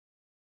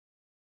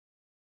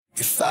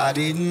If I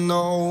didn't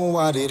know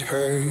what it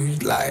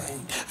hurt like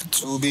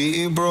to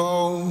be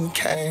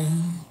broken,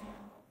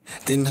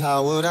 then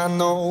how would I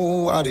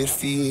know what it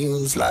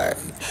feels like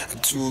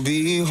to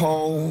be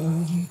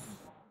whole?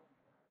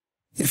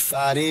 If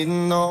I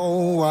didn't know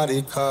what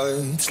it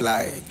cuts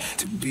like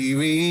to be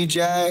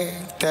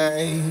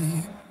rejected,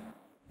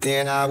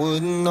 then I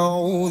wouldn't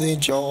know the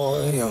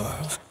joy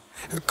of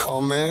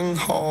coming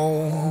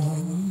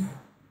home.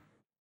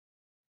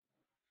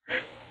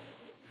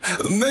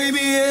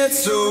 Maybe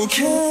it's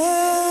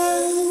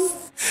okay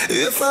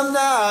if I'm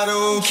not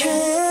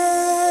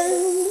okay,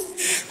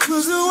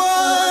 'cause the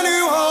one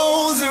who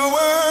holds the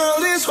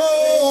world is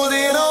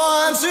holding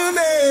on to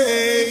me.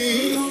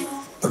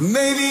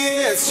 Maybe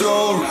it's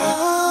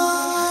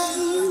alright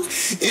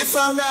if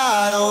I'm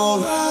not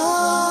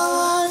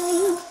alright,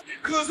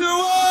 'cause the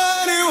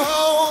one who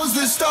holds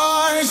the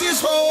stars is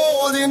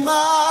holding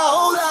my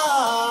whole life.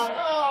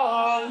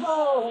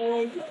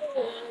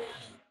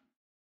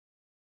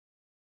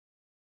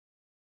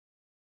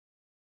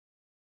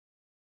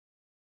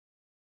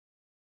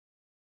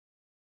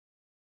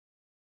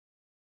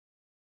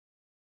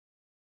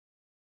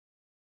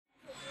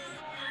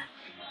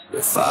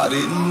 If I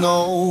didn't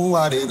know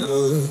what it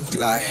looked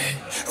like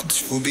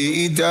to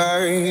be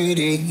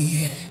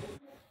dirty,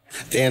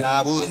 then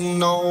I wouldn't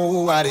know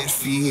what it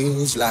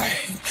feels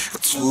like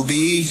to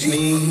be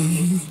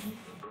clean.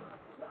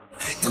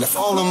 And if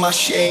all of my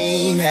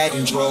shame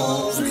hadn't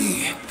drove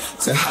me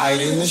to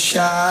hide in the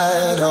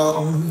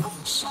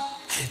shadows,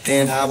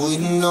 then I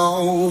wouldn't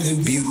know the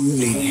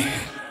beauty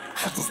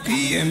of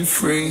being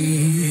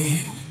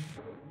free.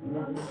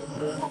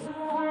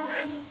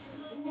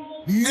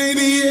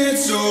 Maybe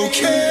it's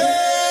okay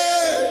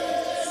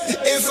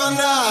if I'm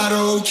not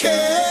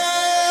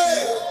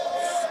okay,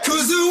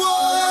 'cause the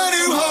one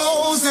who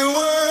holds the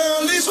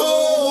world is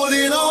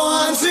holding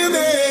on to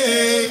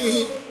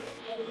me.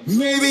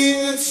 Maybe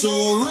it's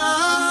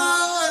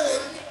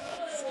alright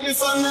if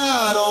I'm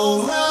not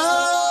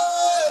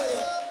alright,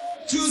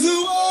 'cause the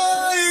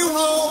one who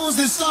holds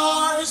the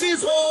stars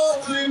is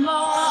holding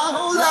my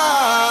whole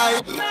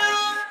life.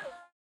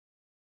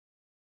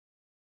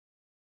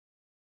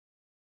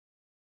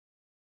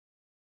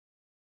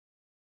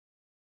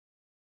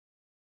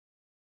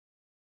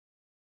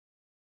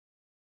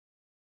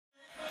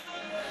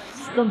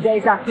 Some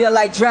days I feel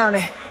like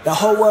drowning, the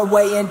whole world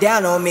weighing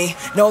down on me.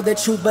 Know the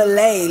truth, but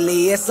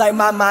lately it's like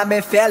my mind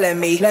been failing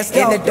me. Let's go.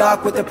 In the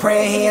dark with the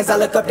praying hands, I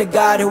look up to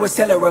God who is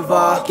healer of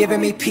all,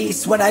 giving me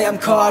peace when I am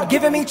called,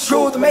 giving me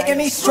truth, making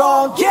me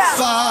strong. Yeah.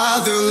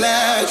 Father,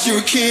 let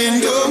your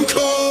kingdom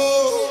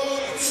come.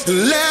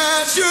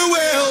 Let your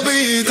will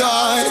be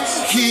done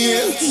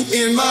here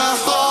in my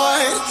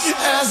heart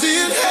as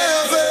in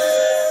heaven.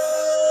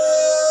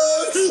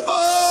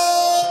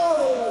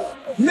 Oh,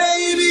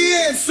 maybe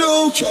it's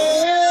okay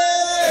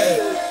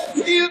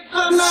if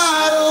I'm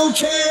not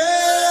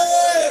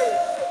okay,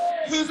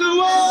 'cause the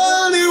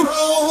one who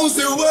holds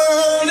the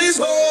world is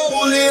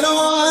holding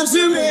on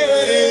to me.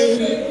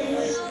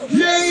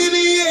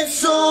 Maybe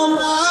it's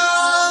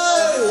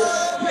alright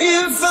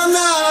if I'm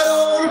not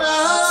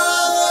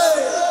alright,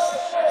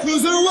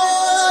 'cause the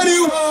one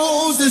who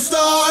holds the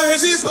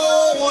stars is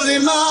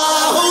holding my